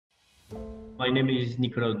My name is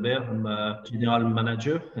Nicolas Audebert. I'm a general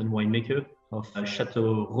manager and winemaker of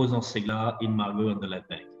Chateau Rauzan-Ségla in Margaux on the left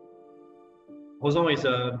bank. Rauzan is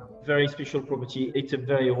a very special property. It's a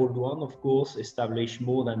very old one, of course, established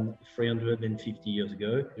more than 350 years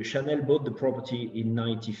ago. Chanel bought the property in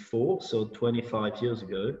 94, so 25 years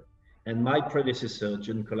ago. And my predecessor,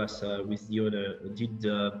 Nicolas, with the owner, did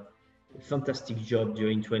a fantastic job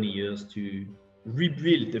during 20 years to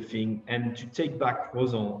rebuild the thing and to take back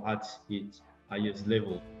Rauzan at its highest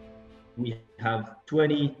level. We have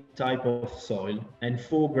 20 types of soil and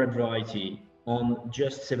 4 grape variety on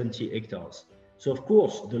just 70 hectares. So of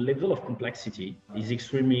course, the level of complexity is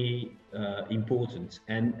extremely important.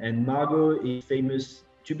 And Margaux is famous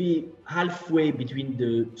to be halfway between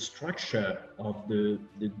the structure of the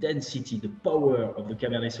density, the power of the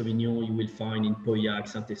Cabernet Sauvignon you will find in Pauillac,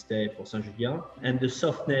 Saint-Estèphe or Saint-Julien, and the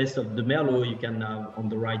softness of the Merlot you can have on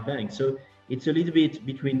the right bank. So it's a little bit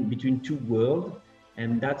between two worlds,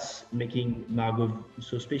 and that's making Margaux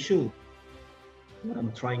so special. What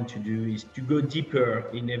I'm trying to do is to go deeper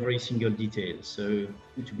in every single detail. So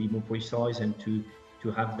to be more precise and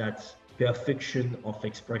to have that perfection of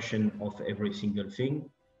expression of every single thing.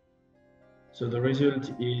 So the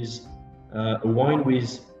result is a wine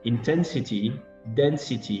with intensity,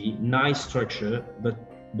 density, nice structure,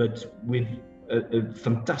 but with a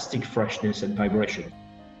fantastic freshness and vibration.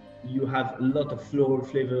 You have a lot of floral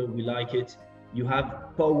flavor, we like it. You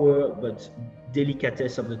have power, but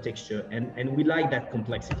delicatesse of the texture, and we like that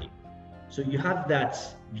complexity. So you have that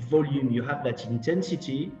volume, you have that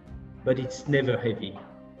intensity, but it's never heavy.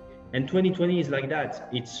 And 2020 is like that.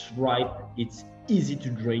 It's ripe, it's easy to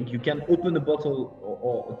drink. You can open a bottle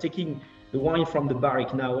or taking the wine from the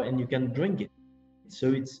barrique now and you can drink it.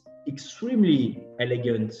 So it's extremely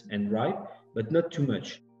elegant and ripe, but not too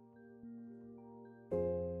much.